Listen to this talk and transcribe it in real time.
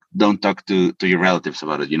don't talk to your relatives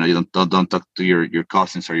about it. You know, you don't talk to your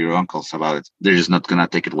cousins or your uncles about it. They're just not gonna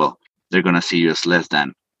take it well. They're gonna see you as less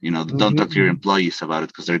than. You know, don't talk to your employees about it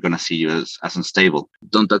because they're gonna see you as unstable.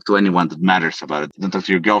 Don't talk to anyone that matters about it. Don't talk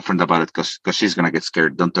to your girlfriend about it because she's gonna get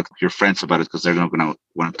scared. Don't talk to your friends about it because they're not gonna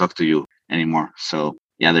want to talk to you anymore. So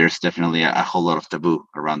yeah, there's definitely a whole lot of taboo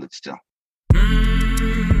around it still.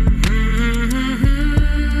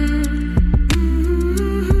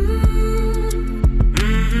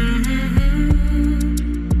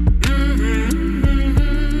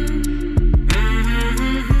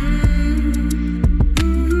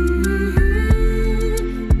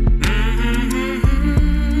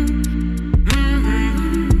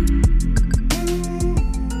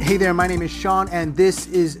 Hey there, my name is Sean, and this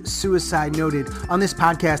is Suicide Noted. On this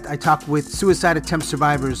podcast, I talk with suicide attempt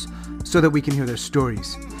survivors so that we can hear their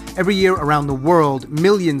stories. Every year around the world,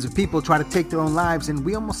 millions of people try to take their own lives, and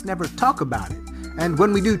we almost never talk about it. And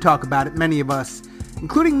when we do talk about it, many of us,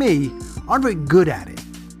 including me, aren't very good at it.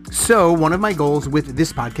 So one of my goals with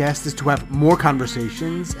this podcast is to have more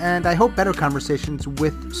conversations, and I hope better conversations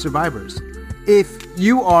with survivors. If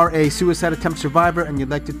you are a suicide attempt survivor and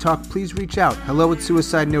you'd like to talk, please reach out.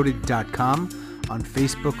 hello@suicidenoted.com, on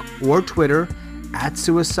Facebook or Twitter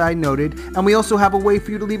 @suicidenoted. And we also have a way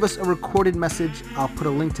for you to leave us a recorded message. I'll put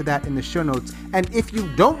a link to that in the show notes. And if you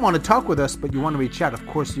don't want to talk with us, but you want to reach out, of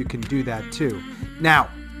course you can do that too. Now,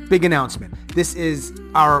 big announcement. This is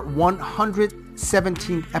our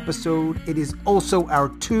 117th episode. It is also our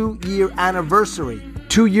 2-year anniversary.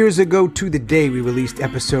 2 years ago to the day we released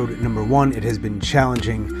episode number 1. It has been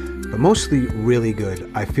challenging, but mostly really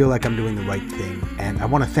good. I feel like I'm doing the right thing. And I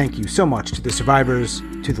want to thank you so much to the survivors,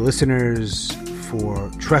 to the listeners,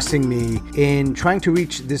 for trusting me in trying to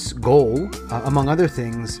reach this goal, among other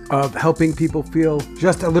things, of helping people feel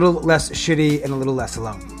just a little less shitty and a little less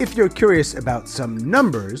alone. If you're curious about some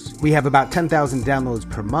numbers, we have about 10,000 downloads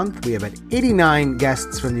per month. We have 89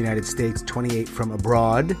 guests from the United States, 28 from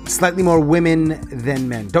abroad, slightly more women than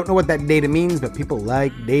men. Don't know what that data means, but people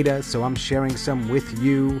like data, so I'm sharing some with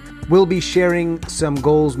you. We'll be sharing some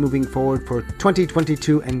goals moving forward for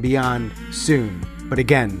 2022 and beyond soon. But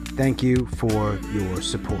again, thank you for your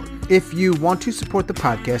support. If you want to support the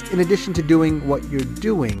podcast, in addition to doing what you're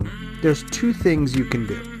doing, there's 2 things you can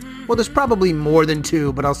do. Well, there's probably more than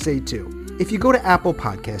 2, but I'll say 2. If you go to Apple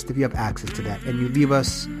Podcast, if you have access to that, and you leave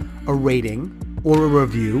us a rating or a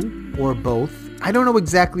review or both, I don't know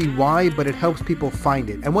exactly why, but it helps people find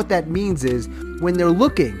it. And what that means is when they're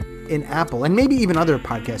looking in Apple, and maybe even other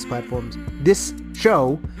podcast platforms, this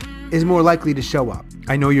show is more likely to show up.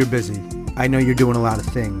 I know you're busy. I know you're doing a lot of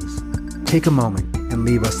things. Take a moment and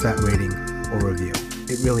leave us that rating or review.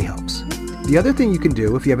 It really helps. The other thing you can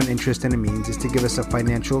do if you have an interest and a means is to give us a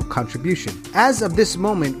financial contribution. As of this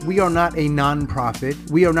moment, we are not a nonprofit.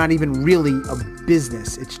 We are not even really a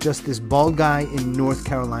business. It's just this bald guy in North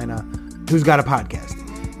Carolina who's got a podcast.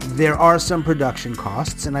 There are some production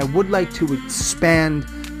costs, and I would like to expand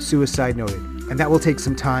Suicide Noted. And that will take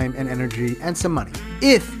some time and energy and some money.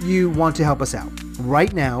 If you want to help us out,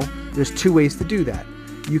 right now, there's 2 ways to do that.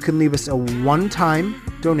 You can leave us a one-time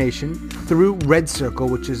donation through Red Circle,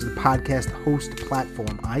 which is the podcast host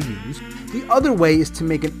platform I use. The other way is to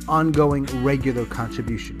make an ongoing regular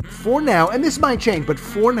contribution. For now, and this might change, but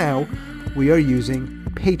for now, we are using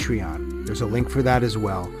Patreon. There's a link for that as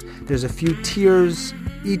well. There's a few tiers.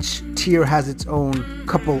 Each tier has its own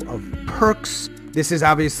couple of perks. This is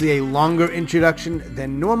obviously a longer introduction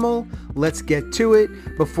than normal. Let's get to it.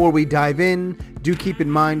 Before we dive in, do keep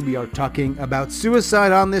in mind we are talking about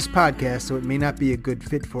suicide on this podcast, so it may not be a good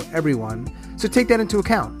fit for everyone. So take that into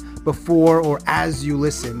account before or as you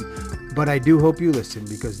listen. But I do hope you listen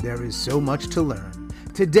because there is so much to learn.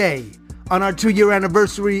 Today, on our 2-year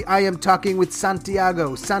anniversary, I am talking with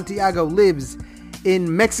Santiago. Santiago lives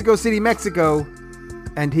in Mexico City, Mexico,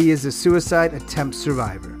 and he is a suicide attempt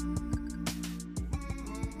survivor.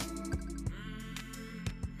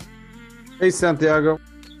 Hey, Santiago.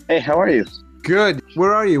 Hey, how are you? Good.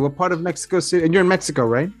 Where are you? What part of Mexico City? And you're in Mexico,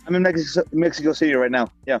 right? I'm in Mexico City right now.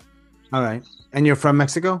 Yeah. All right. And you're from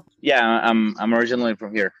Mexico? Yeah, I'm originally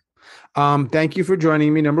from here. Thank you for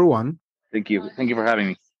joining me, number one. Thank you. Thank you for having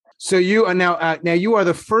me. So you are now you are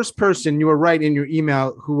the first person, you were right in your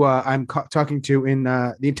email, who I'm talking to in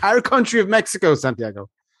the entire country of Mexico, Santiago.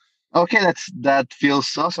 Okay, that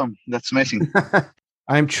feels awesome. That's amazing.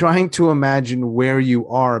 I'm trying to imagine where you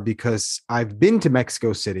are because I've been to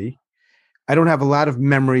Mexico City. I don't have a lot of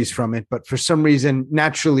memories from it, but for some reason,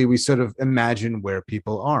 naturally, we sort of imagine where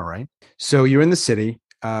people are, right? So you're in the city.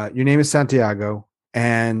 Your name is Santiago.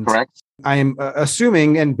 And correct. I am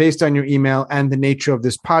assuming, and based on your email and the nature of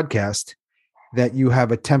this podcast, that you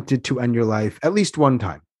have attempted to end your life at least one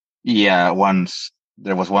time? Yeah, once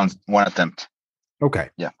there was one attempt. Okay.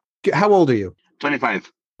 Yeah. How old are you?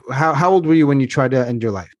 25. How old were you when you tried to end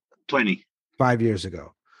your life? 20. 5 years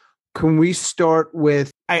ago. Can we start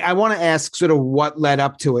with, I want to ask sort of what led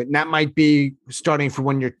up to it. And that might be starting from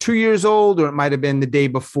when you're 2 years old, or it might have been the day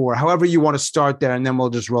before, however you want to start there. And then we'll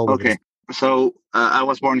just roll with it. Okay. So I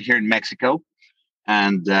was born here in Mexico.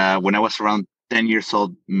 And when I was around 10 years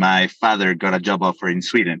old, my father got a job offer in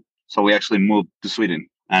Sweden. So we actually moved to Sweden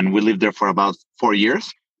and we lived there for about 4 years.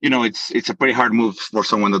 You know, it's a pretty hard move for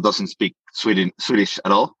someone that doesn't speak Swedish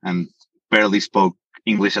at all and barely spoke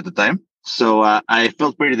English at the time. So I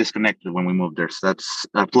felt pretty disconnected when we moved there. So that's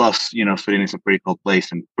plus, you know, Sweden is a pretty cold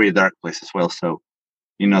place and pretty dark place as well. So,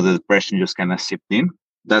 you know, the depression just kind of seeped in.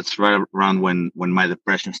 That's right around when my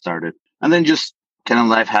depression started. And then just kind of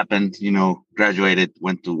life happened, you know, graduated,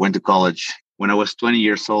 went to college. When I was 20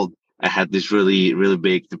 years old, I had this really, really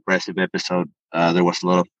big depressive episode. There was a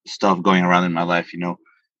lot of stuff going around in my life. You know,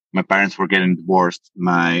 my parents were getting divorced.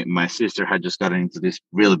 My sister had just gotten into this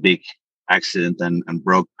really big accident and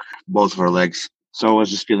broke both of her legs. So I was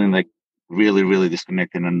just feeling like really, really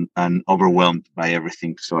disconnected and overwhelmed by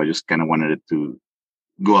everything. So I just kind of wanted it to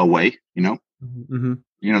go away, you know? Mm-hmm.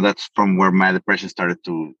 You know, that's from where my depression started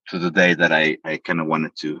to the day that I kind of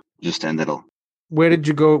wanted to just end it all. Where did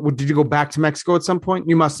you go? Did you go back to Mexico at some point?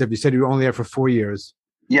 You must have. You said you were only there for 4 years.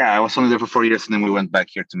 Yeah, I was only there for 4 years and then we went back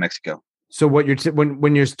here to Mexico. So what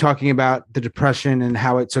when you're talking about the depression and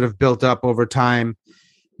how it sort of built up over time,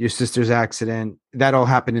 your sister's accident, that all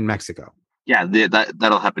happened in Mexico. Yeah, that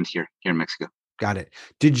all happened here in Mexico. Got it.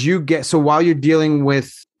 Did you so while you're dealing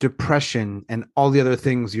with depression and all the other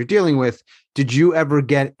things you're dealing with, did you ever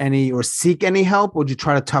get any or seek any help, or did you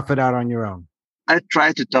try to tough it out on your own? I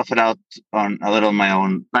tried to tough it out on a little on my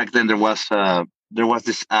own. Back then there was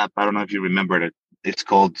this app, I don't know if you remember it. It's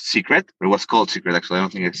called Secret. Or it was called Secret actually. I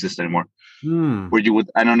don't think it exists anymore. Where you would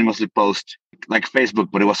anonymously post like Facebook,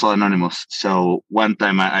 but it was all anonymous. So one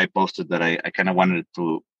time I posted that I kind of wanted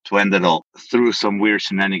to end it all. Through some weird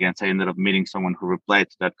shenanigans, I ended up meeting someone who replied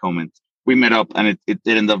to that comment. We met up and it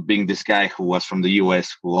ended up being this guy who was from the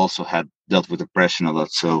US who also had dealt with depression a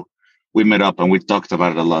lot. So we met up and we talked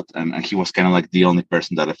about it a lot. And he was kind of like the only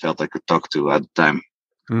person that I felt I could talk to at the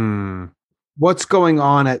time. What's going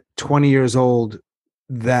on at 20 years old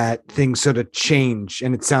that things sort of change?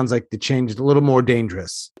 And it sounds like the change is a little more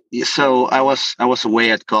dangerous. So I was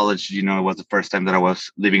away at college. You know, it was the first time that I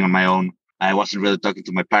was living on my own. I wasn't really talking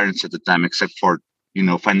to my parents at the time, except for, you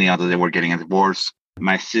know, finding out that they were getting a divorce.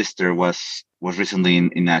 My sister was recently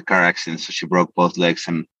in a car accident, so she broke both legs,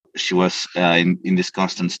 and she was in this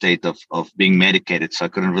constant state of being medicated. So I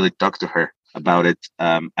couldn't really talk to her about it.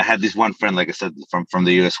 I had this one friend, like I said, from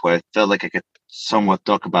the US, where I felt like I could somewhat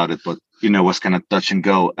talk about it, but you know, was kind of touch and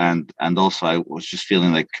go, and also I was just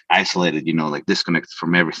feeling like isolated, you know, like disconnected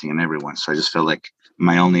from everything and everyone. So I just felt like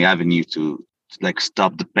my only avenue to like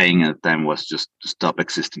stop the pain at the time was just to stop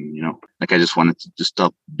existing, you know, like I just wanted to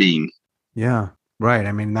stop being. Yeah, right.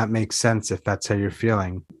 I mean, that makes sense if that's how you're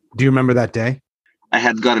feeling. Do you remember that day? I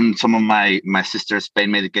had gotten some of my sister's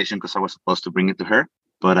pain medication because I was supposed to bring it to her,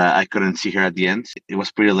 but I couldn't see her at the end. It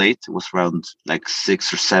was pretty late. It was around like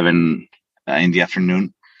 6 or 7 in the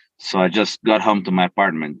afternoon. So I just got home to my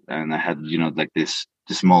apartment and I had, you know, like this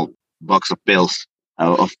small box of pills,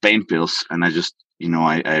 of pain pills. And I just, you know,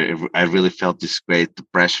 I really felt this great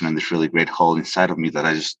depression and this really great hole inside of me that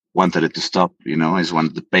I just wanted it to stop. You know, I just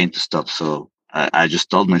wanted the pain to stop. So I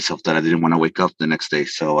just told myself that I didn't want to wake up the next day.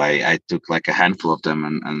 So I took like a handful of them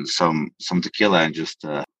and some tequila and just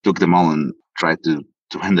took them all and tried to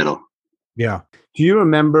end it all. Yeah. Do you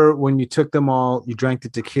remember when you took them all, you drank the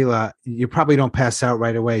tequila, you probably don't pass out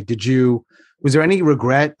right away. Was there any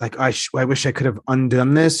regret? Like, I wish I could have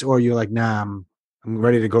undone this, or you're like, nah, I'm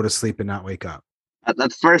ready to go to sleep and not wake up?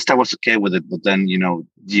 At first I was okay with it, but then, you know,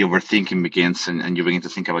 the overthinking begins and you begin to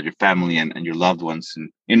think about your family and your loved ones. And,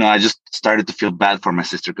 you know, I just started to feel bad for my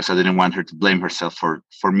sister because I didn't want her to blame herself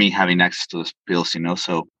for me having access to those pills, you know.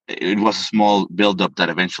 So it was a small buildup that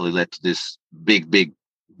eventually led to this big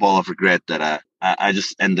ball of regret that I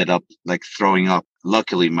just ended up like throwing up.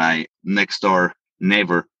 Luckily, my next door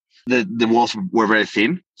neighbor, the walls were very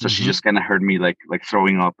thin. So she just kind of heard me like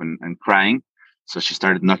throwing up and crying. So she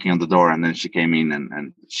started knocking on the door and then she came in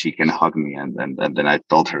and she kind of hugged me. And then I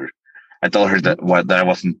told her that I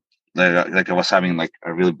wasn't like I was having like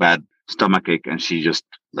a really bad stomachache, and she just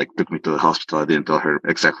like took me to the hospital. I didn't tell her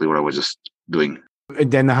exactly what I was just doing.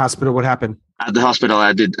 And then the hospital, what happened? At the hospital,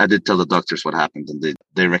 I did tell the doctors what happened, and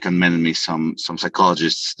they recommended me some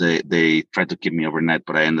psychologists. They tried to keep me overnight,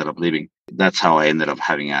 but I ended up leaving. that's how I ended up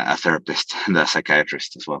having a therapist and a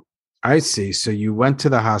psychiatrist as well. I see. So you went to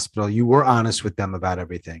the hospital. You were honest with them about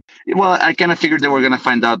everything. Well, I kind of figured they were going to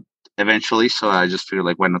find out eventually. So I just figured,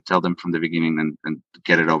 like, why not tell them from the beginning and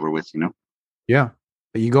get it over with, Yeah.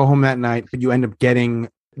 But you go home that night, but you end up getting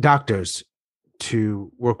doctors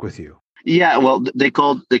to work with you. Yeah, well, they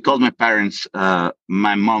called my parents.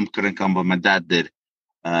 My mom couldn't come, but my dad did.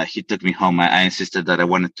 He took me home. I insisted that I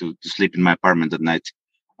wanted to sleep in my apartment at night.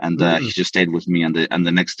 And he just stayed with me. And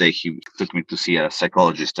the next day, he took me to see a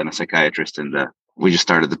psychologist and a psychiatrist. And we just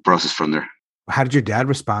started the process from there. How did your dad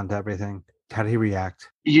respond to everything? How did he react?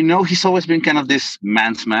 He's always been kind of this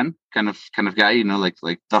man's man kind of guy,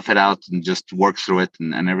 like tough it out and just work through it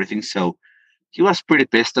and everything. So he was pretty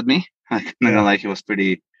pissed at me. He was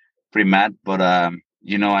pretty mad. But,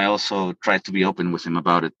 I also tried to be open with him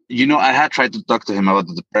about it. I had tried to talk to him about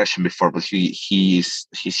the depression before, but his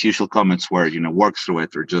usual comments were, work through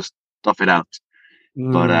it or just tough it out.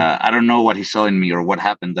 But I don't know what he saw in me or what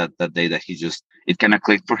happened that day that it kind of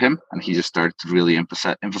clicked for him and he just started to really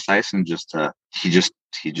emphasize and he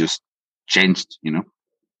just changed,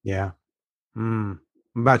 Yeah.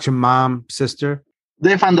 About your mom, sister?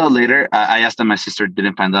 They found out later. I asked them. My sister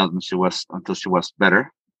didn't find out until she was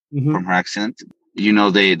better from her accident.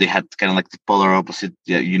 They had kind of like the polar opposite.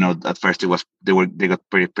 Yeah, at first they got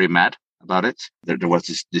pretty mad about it. There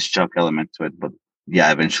was this shock element to it, but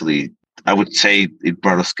yeah, eventually I would say it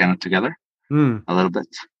brought us kind of together a little bit.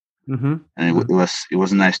 And it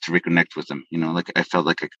was nice to reconnect with them. I felt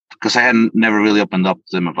like because I had never really opened up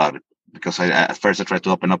to them about it. Because at first I tried to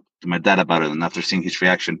open up to my dad about it, and after seeing his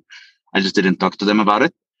reaction, I just didn't talk to them about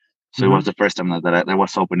it. So it was the first time that I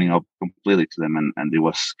was opening up completely to them, and it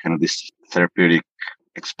was kind of this therapeutic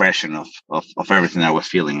expression of everything I was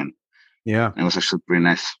feeling, and it was actually pretty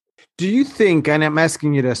nice. Do you think, and I'm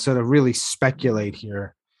asking you to sort of really speculate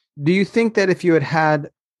here, do you think that if you had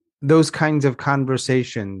those kinds of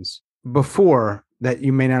conversations before that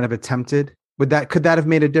you may not have attempted, could that have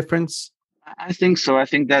made a difference? I think so. I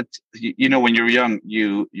think that, when you're young,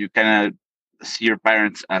 you kind of see your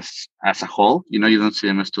parents as a whole. You don't see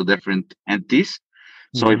them as two different entities.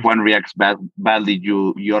 So if one reacts badly,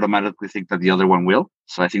 you automatically think that the other one will.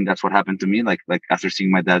 So I think that's what happened to me. Like after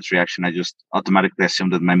seeing my dad's reaction, I just automatically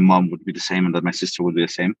assumed that my mom would be the same and that my sister would be the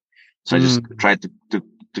same. So I just tried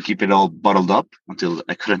to keep it all bottled up until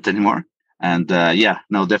I couldn't anymore. And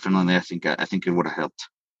definitely, I think it would have helped.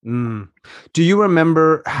 Do you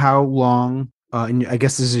remember how long? I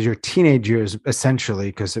guess this is your teenage years, essentially,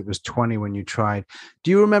 because it was 20 when you tried. Do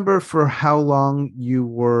you remember for how long you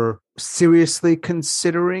were seriously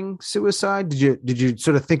considering suicide? Did you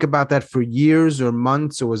sort of think about that for years or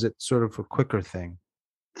months, or was it sort of a quicker thing?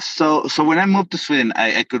 So when I moved to Sweden,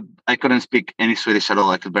 I couldn't speak any Swedish at all.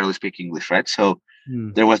 I could barely speak English, right? So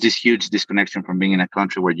there was this huge disconnection from being in a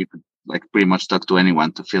country where you could pretty much talk to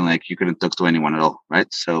anyone to feeling like you couldn't talk to anyone at all, right?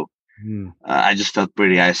 So I just felt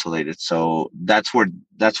pretty isolated. So that's when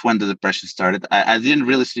the depression started. I didn't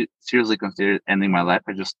really seriously consider ending my life.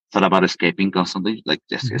 I just thought about escaping constantly,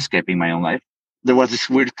 just escaping my own life. There was this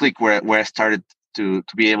weird click where I started to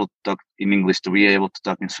be able to talk in English, to be able to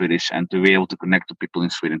talk in Swedish, and to be able to connect to people in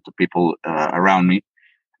Sweden, to people around me.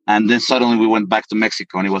 And then suddenly we went back to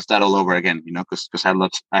Mexico, and it was that all over again, because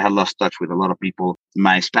I had lost touch with a lot of people.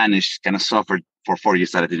 My Spanish kind of suffered for 4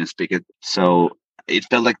 years that I didn't speak it. So it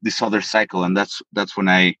felt like this other cycle. And that's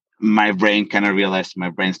when my brain kind of realized, my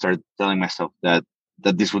brain started telling myself that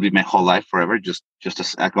this would be my whole life forever, just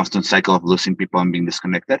a constant cycle of losing people and being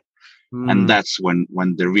disconnected. And that's when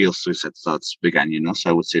the real suicide thoughts began, So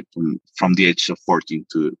I would say from the age of 14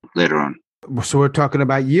 to later on. So we're talking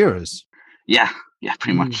about years. Yeah,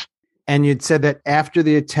 pretty much. And you'd said that after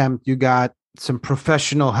the attempt, you got some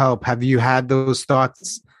professional help. Have you had those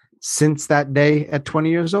thoughts since that day at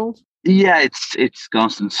 20 years old? Yeah, it's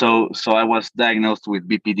constant. So I was diagnosed with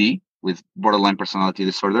BPD, with borderline personality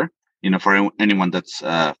disorder. For anyone that's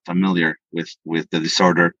familiar with the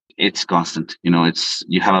disorder, it's constant.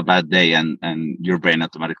 You have a bad day and your brain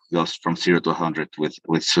automatically goes from 0 to 100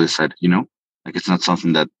 with suicide. It's not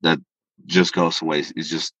something that just goes away. It's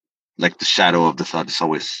just like the shadow of the thought is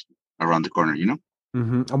always around the corner.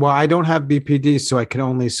 Well, I don't have BPD, so I can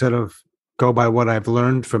only sort of go by what I've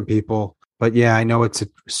learned from people. But yeah, I know it's a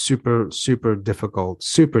super, super difficult.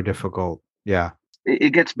 Yeah.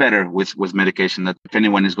 It gets better with medication. That if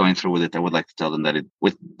anyone is going through with it, I would like to tell them that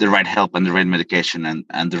with the right help and the right medication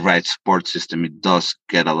and the right support system, it does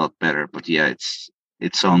get a lot better. But yeah, it's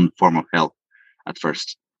its own form of help at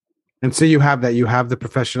first. And so you have the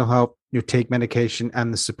professional help, you take medication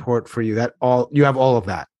and the support for you. You have all of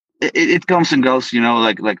that. it comes and goes,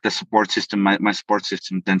 like the support system. My support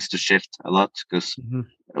system tends to shift a lot because Mhm.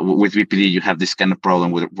 with BPD you have this kind of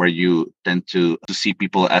problem where you tend to see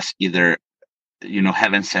people as either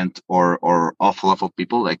heaven sent or awful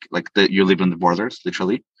people, you live on the borders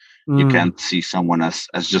literally. You Mm. can't see someone as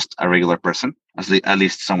just a regular person, at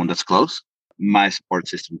least someone that's close. My support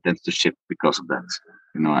system tends to shift because of that.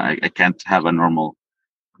 I can't have a normal,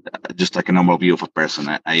 just like a normal view of a person.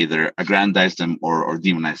 I either aggrandize them or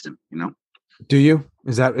demonize them. Do you?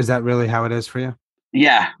 Is that really how it is for you?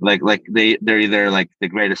 Yeah, like they're either like the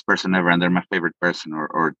greatest person ever and they're my favorite person,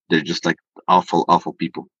 or they're just like awful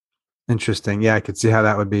people. Interesting. Yeah, I could see how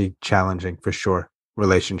that would be challenging for sure.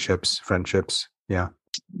 Relationships, friendships. Yeah.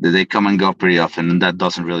 They come and go pretty often, and that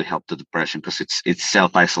doesn't really help the depression because it's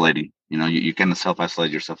self-isolating. You kind of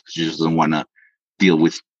self-isolate yourself because you just don't want to deal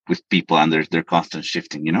with people and their constant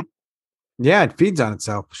shifting. Yeah, it feeds on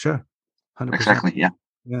itself. Sure. 100%. Exactly. Yeah.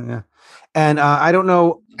 Yeah, yeah. And I don't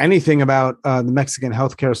know anything about the Mexican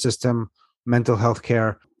healthcare system, mental health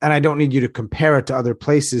care, and I don't need you to compare it to other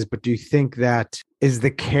places, but do you think that is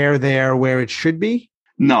the care there where it should be?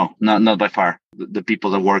 No, not by far. The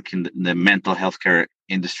people that work in the mental health care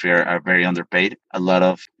industry are very underpaid. A lot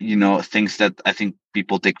of things that I think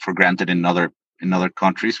people take for granted in other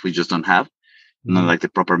countries we just don't have. Not Mhm. like the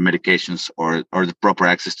proper medications or the proper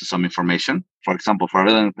access to some information. For example, for a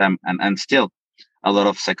really long time, and still, a lot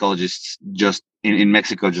of psychologists just in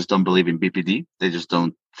Mexico just don't believe in BPD. They just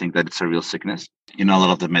don't think that it's a real sickness. A lot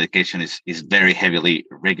of the medication is very heavily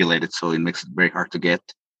regulated, so it makes it very hard to get.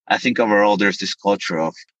 I think overall there's this culture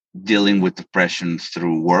of dealing with depression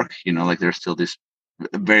through work. Like there's still this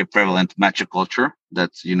very prevalent macho culture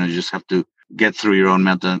that you just have to get through your own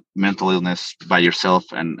mental illness by yourself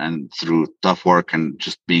and through tough work and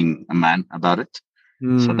just being a man about it. So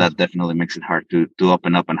Mm, that definitely makes it hard to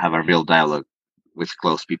open up and have a real dialogue with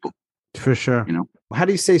close people. for sure. You know, How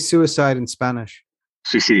do you say suicide in Spanish?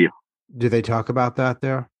 suicidio. Do they talk about that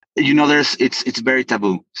there? There's it's very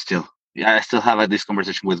taboo still. Yeah, I still have this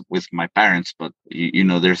conversation with my parents, but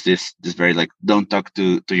there's this very like don't talk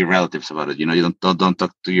to your relatives about it. You don't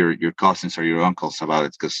talk to your cousins or your uncles about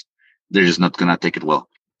it because they're just not gonna take it well.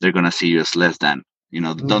 They're gonna see you as less than.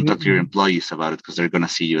 Don't talk to your Hmm. employees about it because they're gonna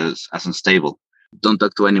see you as unstable. Don't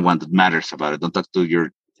talk to anyone that matters about it. Don't talk to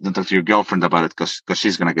your girlfriend about it because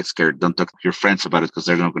she's gonna get scared. Don't talk to your friends about it because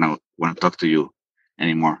they're not gonna want to talk to you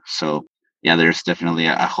anymore. So yeah, there's definitely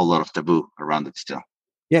a whole lot of taboo around it still.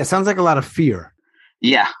 Yeah, it sounds like a lot of fear.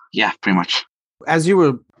 Yeah, pretty much. As you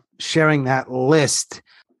were sharing that list,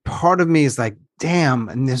 part of me is like, damn.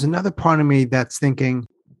 And there's another part of me that's thinking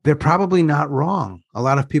they're probably not wrong. A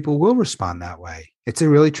lot of people will respond that way. It's a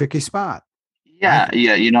really tricky spot. I Yeah,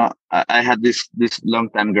 think. yeah. I had this long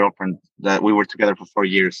time girlfriend that we were together for 4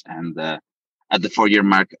 years, and at the 4 year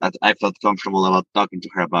mark, I felt comfortable about talking to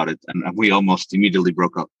her about it, and we almost immediately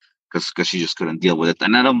broke up because she just couldn't deal with it.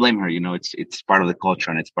 And I don't blame her. It's part of the culture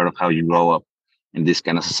and it's part of how you grow up in this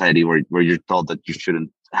kind of society where you're told that you shouldn't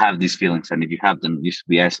have these feelings, and if you have them, you should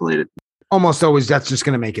be isolated. Almost always that's just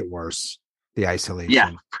going to make it worse, the Yeah,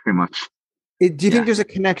 isolation. pretty much. Do you think Yeah. there's a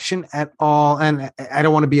connection at all? And I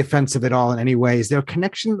don't want to be offensive at all in any way. Is there a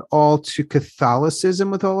connection at all to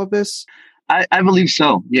Catholicism with all of this? I believe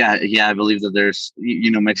so. Yeah. I believe that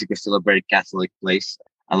Mexico is still a very Catholic place.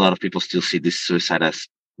 A lot of people still see this suicide as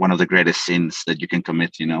one of the greatest sins that you can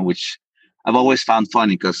commit, which I've always found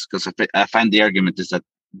funny because I find the argument is that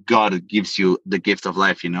God gives you the gift of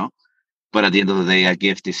life. But at the end of the day, a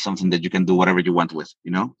gift is something that you can do whatever you want with.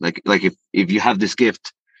 Like if you have this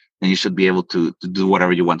gift, then you should be able to do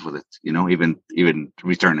whatever you want with it, even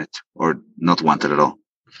return it or not want it at all.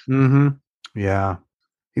 Mm-hmm. Yeah.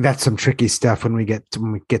 That's some tricky stuff when we get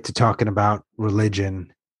to talking about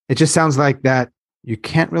religion. It just sounds like that you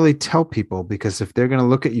can't really tell people because if they're going to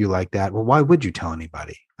look at you like that, well, why would you tell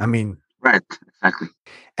anybody? I mean, Right, exactly.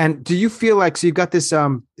 and do you feel like so you've got this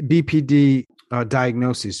BPD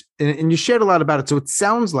diagnosis, and you shared a lot about it. So it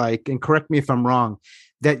sounds like, and correct me if I'm wrong,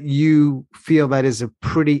 that you feel that is a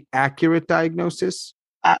pretty accurate diagnosis.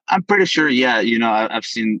 I'm pretty sure. Yeah, I've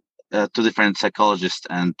seen two different psychologists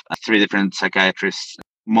and three different psychiatrists.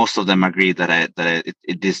 Most of them agree that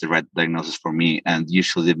it is the right diagnosis for me, and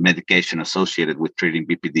usually the medication associated with treating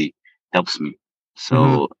BPD helps me. Mm-hmm.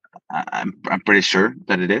 So I'm pretty sure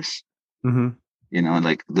that it is. Mm-hmm.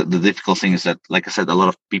 Like the difficult thing is that, like I said, a lot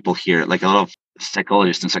of people here, like a lot of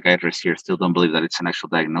psychologists and psychiatrists here, still don't believe that it's an actual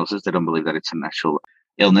diagnosis. They don't believe that it's an actual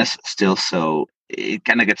illness still. So it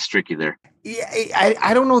kind of gets tricky there. Yeah,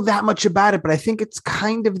 I don't know that much about it, but I think it's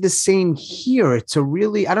kind of the same here. It's a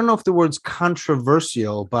really, I don't know if the word's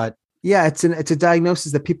controversial, but Yeah, it's a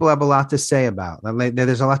diagnosis that people have a lot to say about. Like,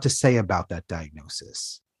 there's a lot to say about that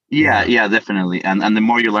diagnosis. Yeah, Yeah. yeah, definitely. And the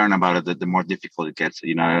more you learn about it, the more difficult it gets.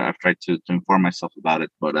 I've tried to inform myself about it,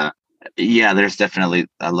 but yeah, there's definitely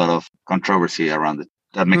a lot of controversy around it.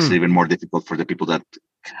 That makes it Hmm. even more difficult for the people that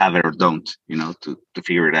have it or don't, to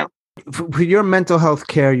figure it out. For your mental health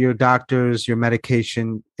care, your doctors, your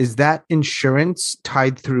medication, is that insurance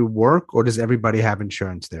tied through work, or does everybody have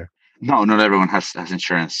insurance there? No, not everyone has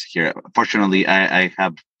insurance here. Fortunately, I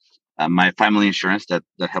have my family insurance that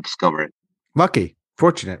helps cover it. Lucky,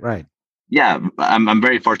 fortunate, right? Yeah, I'm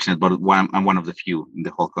very fortunate, but I'm one of the few in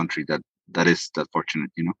the whole country that is that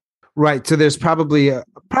fortunate. Right. So there's probably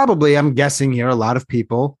I'm guessing here a lot of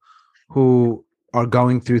people who are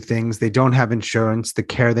going through things. They don't have insurance, the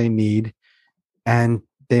care they need, and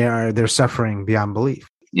they're suffering beyond belief.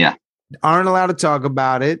 Yeah. Aren't allowed to talk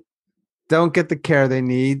about it. Don't get the care they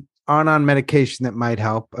need. Aren't on medication that might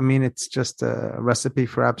help. I mean, it's just a recipe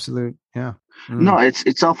for absolute. Yeah. No, Mm.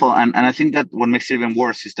 it's awful, and I think that what makes it even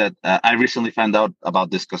worse is that I recently found out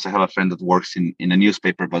about this because I have a friend that works in a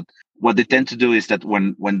newspaper. But what they tend to do is that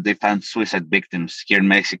when they find suicide victims here in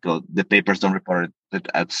Mexico, the papers don't report it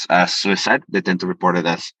as suicide. They tend to report it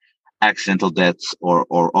as accidental deaths or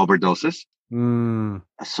overdoses. Mm.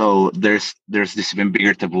 So there's this even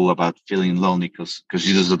bigger taboo about feeling lonely because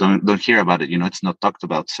you just don't hear about it. It's not talked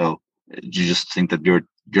about. So you just think that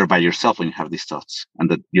you're by yourself when you have these thoughts, and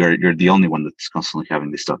that you're the only one that's constantly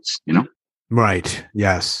having these thoughts. Right.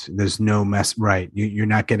 Yes. There's no mess. Right. You're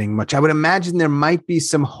not getting much. I would imagine there might be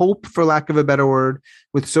some hope, for lack of a better word,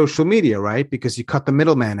 with social media, right? Because you cut the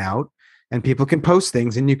middleman out and people can post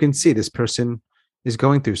things and you can see this person is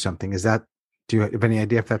going through something. Do you have any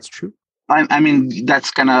idea if that's true? I mean, that's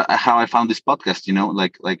kind of how I found this podcast.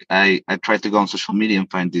 Like I tried to go on social media and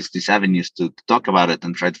find these avenues to talk about it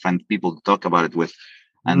and try to find people to talk about it with,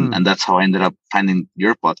 and Mm. and that's how I ended up finding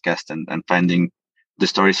your podcast and finding the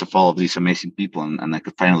stories of all of these amazing people, and I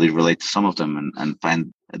could finally relate to some of them and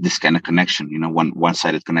find this kind of connection.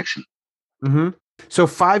 One-sided connection. Hmm. So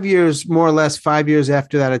 5 years, more or less 5 years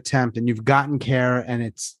after that attempt, and you've gotten care and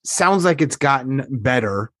it sounds like it's gotten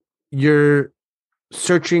better. You're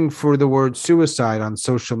searching for the word suicide on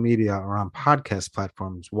social media or on podcast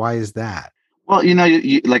platforms. Why is that? Well,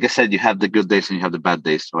 like I said, you have the good days and you have the bad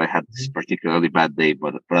days. So I had this particularly bad day,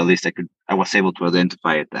 but at least I was able to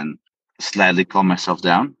identify it and slightly calm myself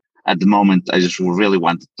down. At the moment, I just really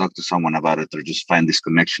want to talk to someone about it or just find this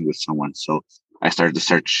connection with someone. So I started to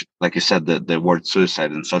search, like you said, the word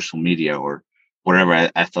suicide in social media or wherever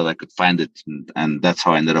I thought I could find it. And that's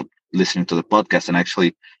how I ended up listening to the podcast and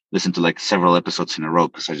actually listened to like several episodes in a row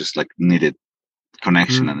because I just like needed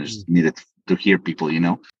connection and I Mm. just needed to hear people.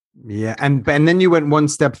 Yeah, and then you went one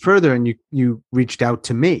step further and you reached out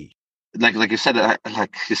to me. Like you said,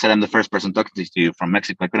 I'm the first person talking to you from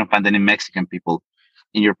Mexico. I couldn't find any Mexican people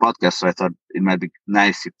in your podcast, so I thought it might be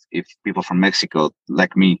nice if people from Mexico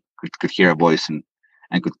like me could hear a voice and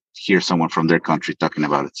could hear someone from their country talking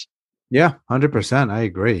about it. Yeah, 100%. I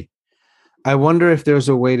agree. I wonder if there's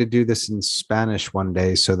a way to do this in Spanish one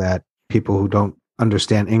day so that people who don't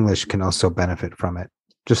understand English can also benefit from it.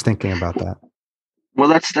 Just thinking about that. Well,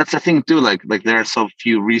 that's the thing too. Like there are so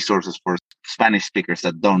few resources for Spanish speakers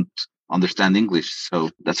that don't understand English. So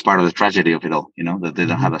that's part of the tragedy of it all. That they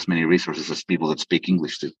don't have Mhm. as many resources as people that speak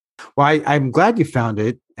English do. Well, I'm glad you found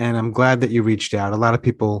it, and I'm glad that you reached out. A lot of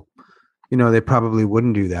people, they probably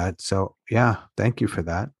wouldn't do that. So, yeah, thank you for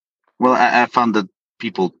that. Well, I found that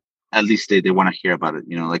people, at least they want to hear about it.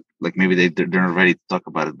 Like maybe they're not ready to talk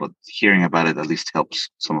about it, but hearing about it at least helps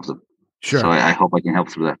some of them. So Sure. I hope I can help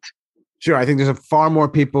through that. Sure. I think there's a far more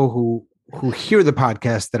people who hear the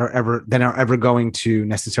podcast that are ever going to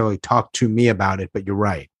necessarily talk to me about it. But you're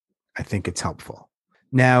right. I think it's helpful.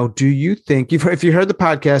 Now, do you think if you heard the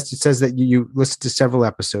podcast, it says that you listened to several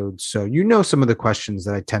episodes, so you know some of the questions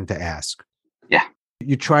that I tend to ask. Yeah.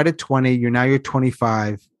 You tried at 20, you're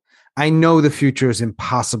 25. I know the future is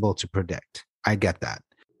impossible to predict. I get that.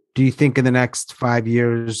 Do you think in the next 5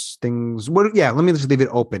 years let me just leave it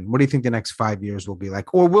open. What do you think the next 5 years will be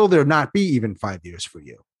like? Or will there not be even 5 years for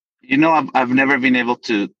you? I've never been able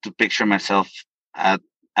to picture myself at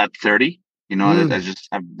 30.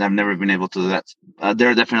 I've never been able to do that. There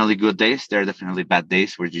are definitely good days. There are definitely bad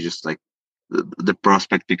days where you just like the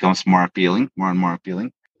prospect becomes more and more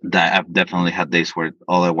appealing. That I've definitely had days where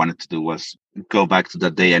all I wanted to do was go back to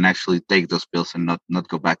that day and actually take those pills and not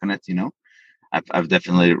go back on it. I've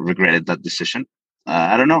definitely regretted that decision.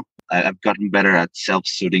 I don't know. I've gotten better at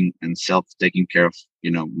self-soothing and self-taking care of,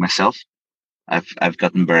 myself. I've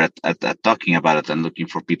gotten better at talking about it and looking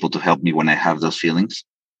for people to help me when I have those feelings.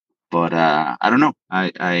 But I don't know.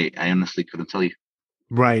 I honestly couldn't tell you.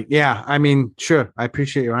 Right. Yeah. I mean, sure. I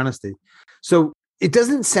appreciate your honesty. So it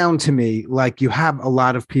doesn't sound to me like you have a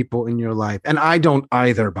lot of people in your life, and I don't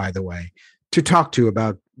either, by the way, to talk to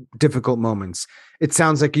about difficult moments. It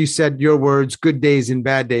sounds like you said your words, good days and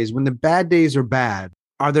bad days. When the bad days are bad,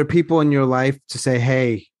 are there people in your life to say,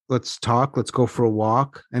 hey, let's talk, let's go for a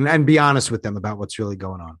walk, and be honest with them about what's really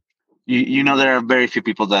going on? There are very few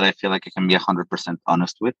people that I feel like I can be 100%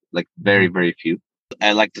 honest with, like very, very few.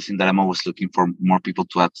 I like to think that I'm always looking for more people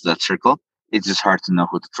to add to that circle. It's just hard to know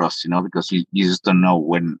who to trust, because you just don't know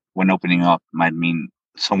when opening up might mean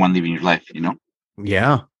someone leaving your life,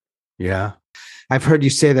 Yeah. Yeah. I've heard you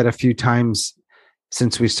say that a few times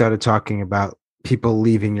since we started talking about people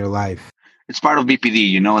leaving your life. It's part of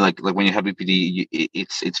BPD, like when you have BPD,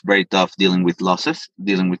 it's very tough dealing with losses,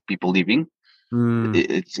 dealing with people leaving.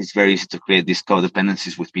 It's very easy to create these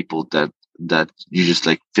codependencies with people that you just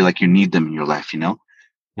like feel like you need them in your life, Yeah.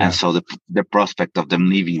 And so the prospect of them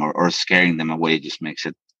leaving or scaring them away just makes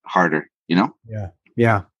it harder, Yeah.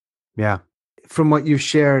 Yeah. Yeah. From what you've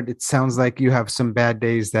shared, it sounds like you have some bad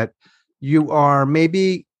days that you are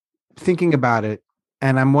maybe thinking about it.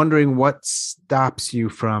 And I'm wondering what stops you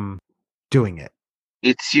from doing it.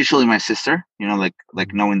 It's usually my sister,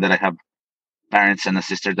 like knowing that I have parents and a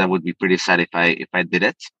sister that would be pretty sad if I did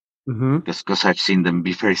it, because I've seen them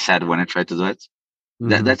be very sad when I try to do it.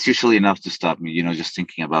 That's usually enough to stop me, just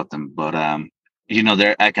thinking about them. But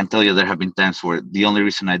there I can tell you there have been times where the only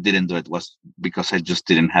reason I didn't do it was because I just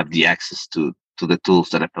didn't have the access to the tools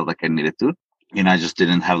that I felt like I needed to. I just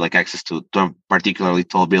didn't have like access to a particularly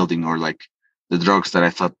tall building or like the drugs that I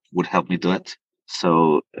thought would help me do it.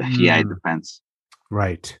 So yeah, it depends.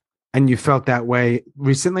 Right. And you felt that way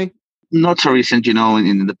recently? Not so recent, in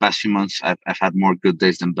the past few months, I've had more good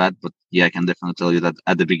days than bad, but yeah, I can definitely tell you that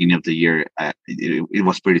at the beginning of the year, it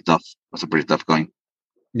was pretty tough. It was a pretty tough going.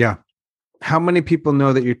 Yeah. How many people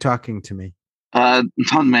know that you're talking to me?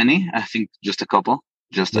 Not many. I think just a couple,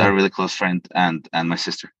 just a really close friend and my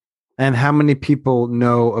sister. And how many people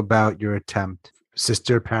know about your attempt?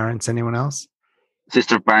 Sister, parents, anyone else?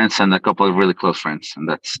 Sister, parents, and a couple of really close friends, and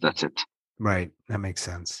that's it. Right. That makes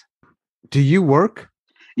sense. Do you work?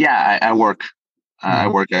 Yeah, I work. I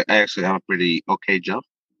work. I actually have a pretty okay job.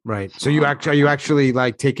 Right. So are you actually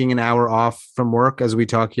like taking an hour off from work as we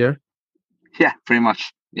talk here? Yeah, pretty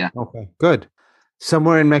much. Yeah. Okay, good.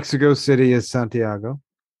 Somewhere in Mexico City is Santiago.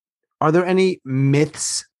 Are there any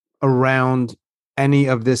myths around any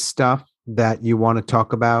of this stuff that you want to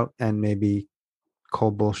talk about and maybe call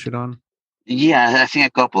bullshit on? Yeah, I think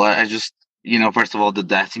a couple. I just, first of all,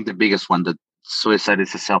 I think the biggest one, that suicide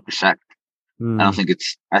is a selfish act.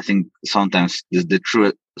 I think sometimes the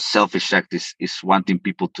true selfish act is wanting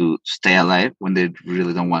people to stay alive when they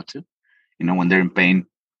really don't want to. When they're in pain,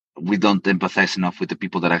 we don't empathize enough with the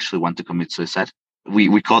people that actually want to commit suicide.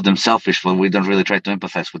 We call them selfish, but we don't really try to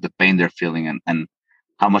empathize with the pain they're feeling and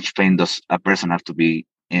how much pain does a person have to be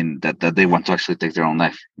in that they want to actually take their own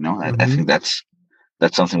life. I think that's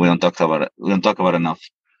something we don't talk about. We don't talk about enough.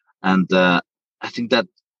 And I think that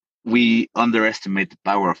we underestimate the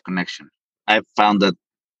power of connection. I've found that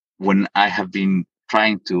when I have been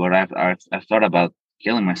trying to, or I've thought about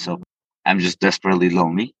killing myself, I'm just desperately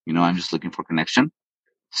lonely. I'm just looking for connection.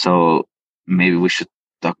 So maybe we should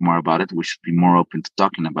talk more about it. We should be more open to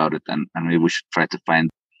talking about it, and maybe we should try to find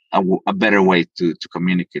a better way to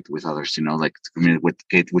communicate with others. Like to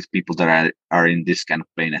communicate with people that are in this kind of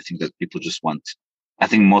pain. I think that I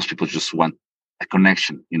think most people just want a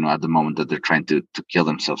connection. At the moment that they're trying to kill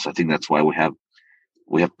themselves. I think that's why we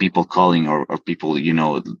have people calling or people,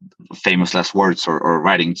 famous last words or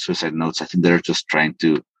writing suicide notes. I think they're just trying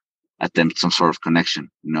to attempt some sort of connection,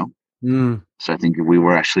 So I think if we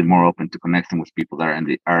were actually more open to connecting with people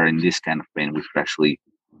that are in this kind of pain, we could actually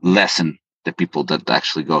lessen the people that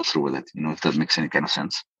actually go through with it, if that makes any kind of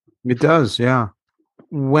sense. It does, yeah.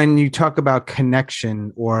 When you talk about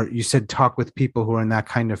connection, or you said talk with people who are in that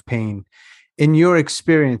kind of pain, in your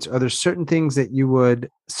experience, are there certain things that you would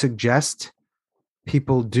suggest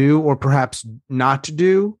people do or perhaps not to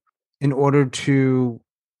do in order to,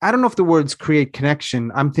 I don't know if the words create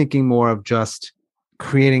connection. I'm thinking more of just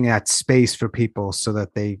creating that space for people so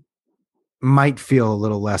that they might feel a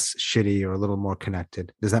little less shitty or a little more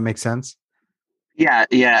connected. Does that make sense? Yeah.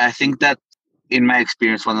 I think that in my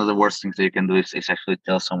experience, one of the worst things that you can do is actually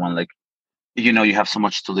tell someone like, you have so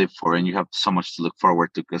much to live for and you have so much to look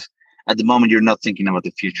forward to, because at the moment you're not thinking about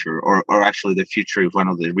the future, or actually the future is one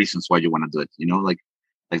of the reasons why you want to do it,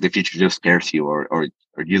 like the future just scares you, or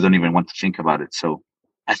you don't even want to think about it. So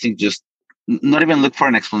I think just not even look for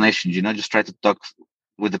an explanation, just try to talk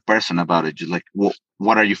with the person about it. Just like,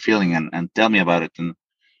 what are you feeling, and tell me about it, and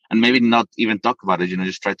maybe not even talk about it.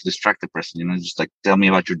 Just try to distract the person. Just like, tell me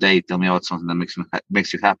about your day, tell me about something that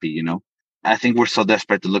makes you happy. I think we're so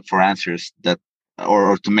desperate to look for answers that,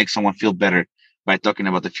 or to make someone feel better by talking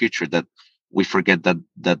about the future, that we forget that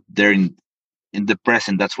they're in the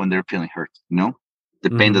present. That's when they're feeling hurt. The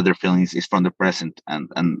pain that they're feeling is from the present,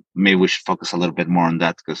 and maybe we should focus a little bit more on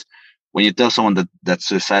that, because when you tell someone that's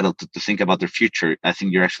suicidal to think about their future, I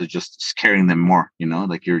think you're actually just scaring them more.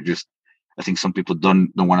 Like, I think some people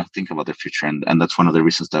don't want to think about their future, and that's one of the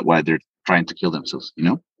reasons that why they're trying to kill themselves.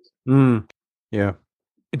 Yeah.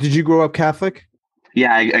 Did you grow up Catholic?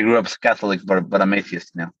 Yeah, I grew up Catholic, but I'm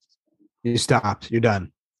atheist now. You stopped. You're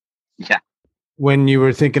done. Yeah. When you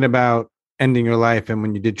were thinking about ending your life, and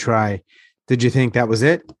when you did try, did you think that was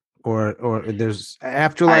it, or there's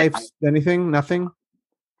afterlife? Anything? Nothing.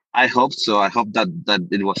 I hope so. I hope that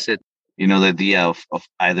it was it. The idea of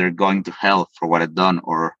either going to hell for what I've done,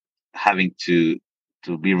 or having to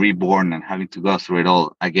be reborn and having to go through it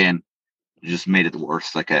all again, just made it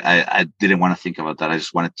worse. Like, I didn't want to think about that. I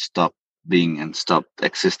just wanted to stop being and stop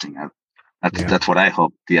existing. That's what I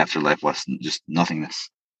hope the afterlife was, just nothingness.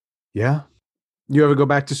 Yeah. You ever go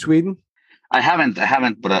back to Sweden? I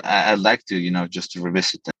haven't, but I'd like to, just to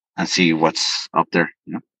revisit it and see what's up there.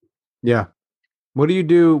 Yeah. What do you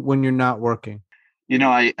do when you're not working?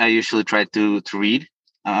 I usually try to read.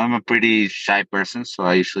 I'm a pretty shy person, so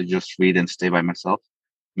I usually just read and stay by myself.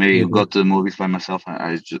 Maybe go to the movies by myself.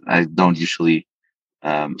 I don't usually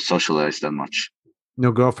socialize that much.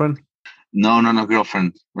 No girlfriend? No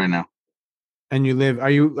girlfriend right now. And you live? Are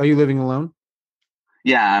you living alone?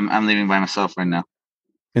 Yeah, I'm living by myself right now.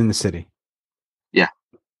 In the city? Yeah.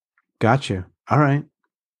 Got you. All right.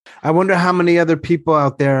 I wonder how many other people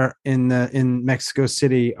out there in Mexico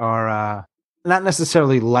City are not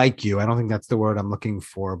necessarily like you. I don't think that's the word I'm looking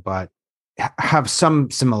for, but have some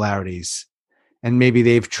similarities, and maybe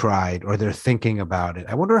they've tried or they're thinking about it.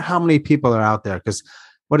 I wonder how many people are out there, because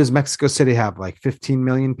what does Mexico City have? Like 15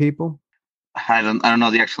 million people? I don't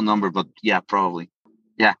know the actual number, but yeah, probably.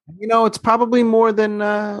 Yeah. It's probably more than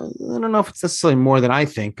I don't know if it's necessarily more than I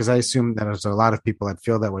think, because I assume that there's a lot of people that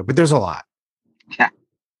feel that way, but there's a lot. Yeah.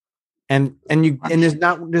 And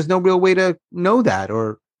there's no real way to know that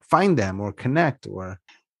or find them or connect or.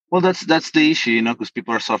 Well, that's the issue, because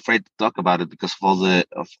people are so afraid to talk about it because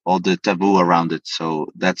of all the taboo around it.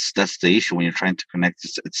 So that's the issue when you're trying to connect.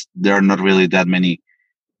 There are not really that many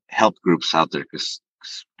help groups out there because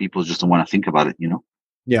people just don't want to think about it.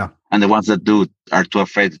 Yeah. And the ones that do are too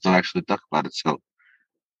afraid to actually talk about it.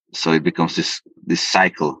 So it becomes this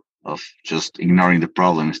cycle of just ignoring the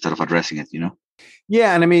problem instead of addressing it.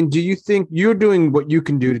 Yeah, and I mean, do you think you're doing what you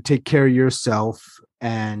can do to take care of yourself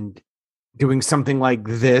and doing something like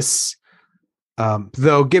this?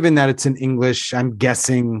 Though, given that it's in English, I'm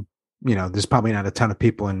guessing, there's probably not a ton of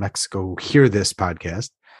people in Mexico who hear this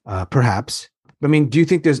podcast, perhaps. I mean, do you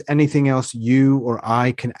think there's anything else you or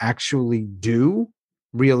I can actually do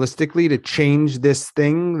realistically to change this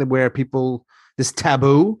thing where this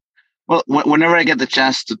taboo? Well, whenever I get the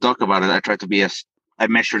chance to talk about it, I try to be I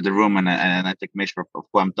measure the room and I take measure of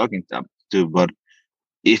who I'm talking to. But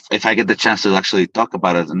if I get the chance to actually talk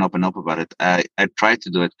about it and open up about it, I try to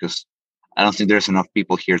do it because I don't think there's enough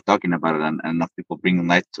people here talking about it and enough people bringing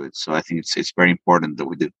light to it. So I think it's very important that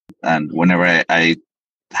we do. And whenever I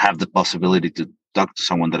have the possibility to talk to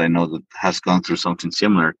someone that I know that has gone through something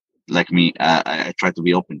similar like me, I try to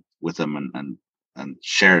be open with them and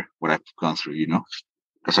share what I've gone through,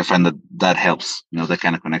 because I find that helps, that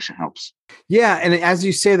kind of connection helps. Yeah. And as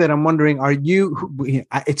you say that, I'm wondering,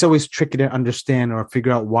 it's always tricky to understand or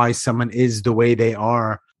figure out why someone is the way they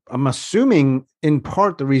are. I'm assuming in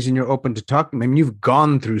part the reason you're open to talking, I mean, you've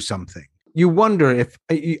gone through something. You wonder if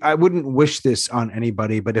I wouldn't wish this on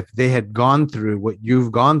anybody, but if they had gone through what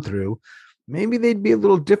you've gone through, maybe they'd be a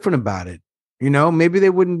little different about it. Maybe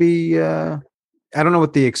they wouldn't be, I don't know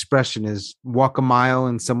what the expression is, walk a mile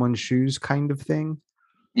in someone's shoes kind of thing.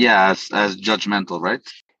 Yeah, as judgmental, right?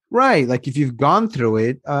 Right. Like if you've gone through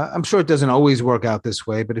it, I'm sure it doesn't always work out this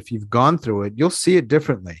way, but if you've gone through it, you'll see it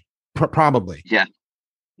differently, probably.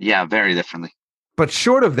 Yeah, very differently. But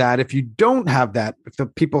short of that, if you don't have that, if the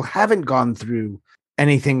people haven't gone through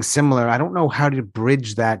anything similar, I don't know how to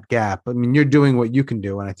bridge that gap. I mean, you're doing what you can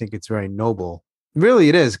do, and I think it's very noble. Really,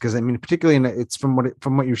 it is, because I mean, particularly it's from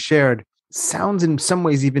what you shared, sounds in some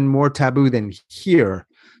ways even more taboo than here.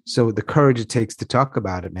 So the courage it takes to talk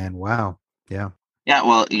about it, man. Wow. Yeah. Yeah.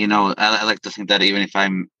 Well, I like to think that even if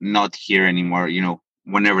I'm not here anymore,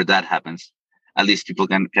 whenever that happens, at least people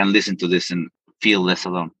can listen to this and feel less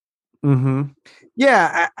alone. Mm-hmm.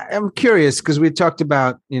 Yeah, I'm curious because we talked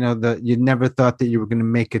about, you never thought that you were going to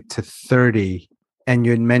make it to 30. And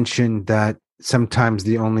you had mentioned that sometimes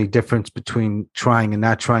the only difference between trying and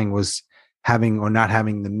not trying was having or not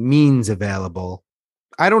having the means available.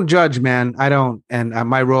 I don't judge, man. I don't. And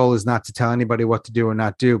my role is not to tell anybody what to do or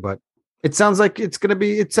not do, but it sounds like it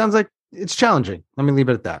sounds like it's challenging. Let me leave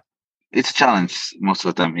it at that. It's a challenge most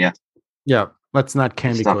of the time. Yeah. Yeah. Let's not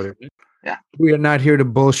candy coat it. Yeah. We are not here to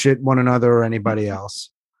bullshit one another or anybody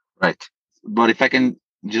else. Right. But if I can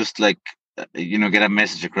just get a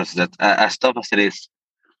message across that as tough as it is,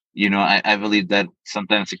 I believe that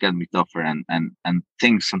sometimes it can be tougher and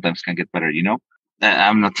things sometimes can get better,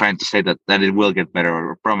 I'm not trying to say that it will get better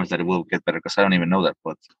or promise that it will get better because I don't even know that.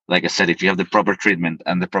 But like I said, if you have the proper treatment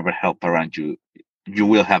and the proper help around you, you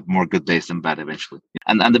will have more good days than bad eventually.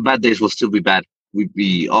 And the bad days will still be bad, will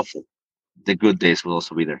be awful. The good days will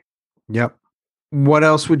also be there. Yep. What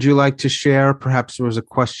else would you like to share? Perhaps there was a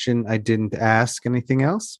question I didn't ask. Anything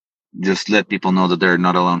else? Just let people know that they're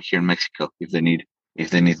not alone here in Mexico. If they need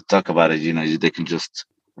to talk about it, they can just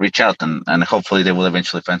reach out and hopefully they will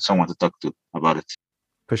eventually find someone to talk to about it.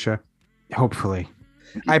 For sure. Hopefully.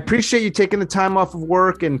 I appreciate you taking the time off of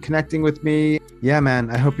work and connecting with me. Yeah, man.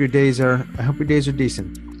 I hope your days are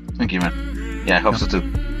decent. Thank you, man. Yeah, I hope so too.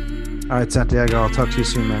 All right, Santiago. I'll talk to you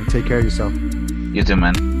soon, man. Take care of yourself. You too,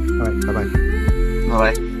 man. All right. Bye-bye.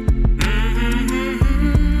 Bye-bye.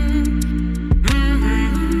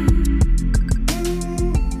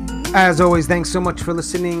 As always, thanks so much for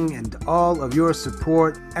listening and all of your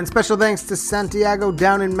support. And special thanks to Santiago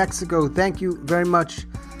down in Mexico. Thank you very much,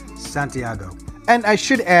 Santiago. And I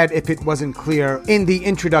should add, if it wasn't clear, in the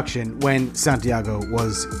introduction when Santiago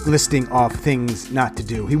was listing off things not to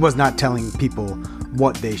do, he was not telling people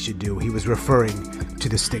what they should do. He was referring to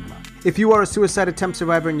the stigma. If you are a suicide attempt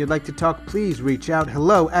survivor and you'd like to talk, please reach out.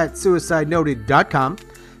 hello@suicidenoted.com,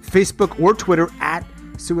 Facebook or Twitter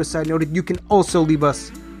 @suicidenoted. You can also leave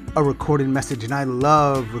us a recorded message, and I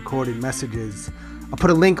love recorded messages. I'll put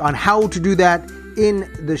a link on how to do that in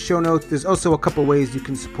the show notes. There's also a couple ways you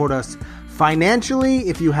can support us financially.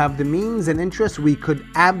 If you have the means and interest, we could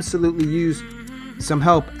absolutely use some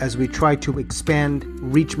help as we try to expand,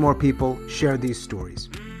 reach more people, share these stories.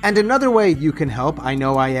 And another way you can help, I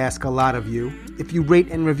know I ask a lot of you, if you rate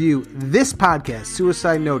and review this podcast,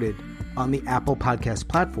 Suicide Noted, on the Apple Podcast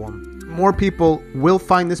platform, more people will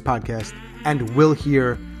find this podcast and will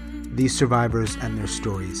hear these survivors and their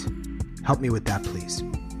stories. Help me with that, please.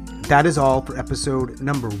 That is all for episode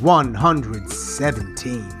number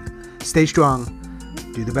 117. Stay strong.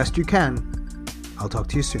 Do the best you can. I'll talk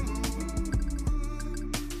to you soon.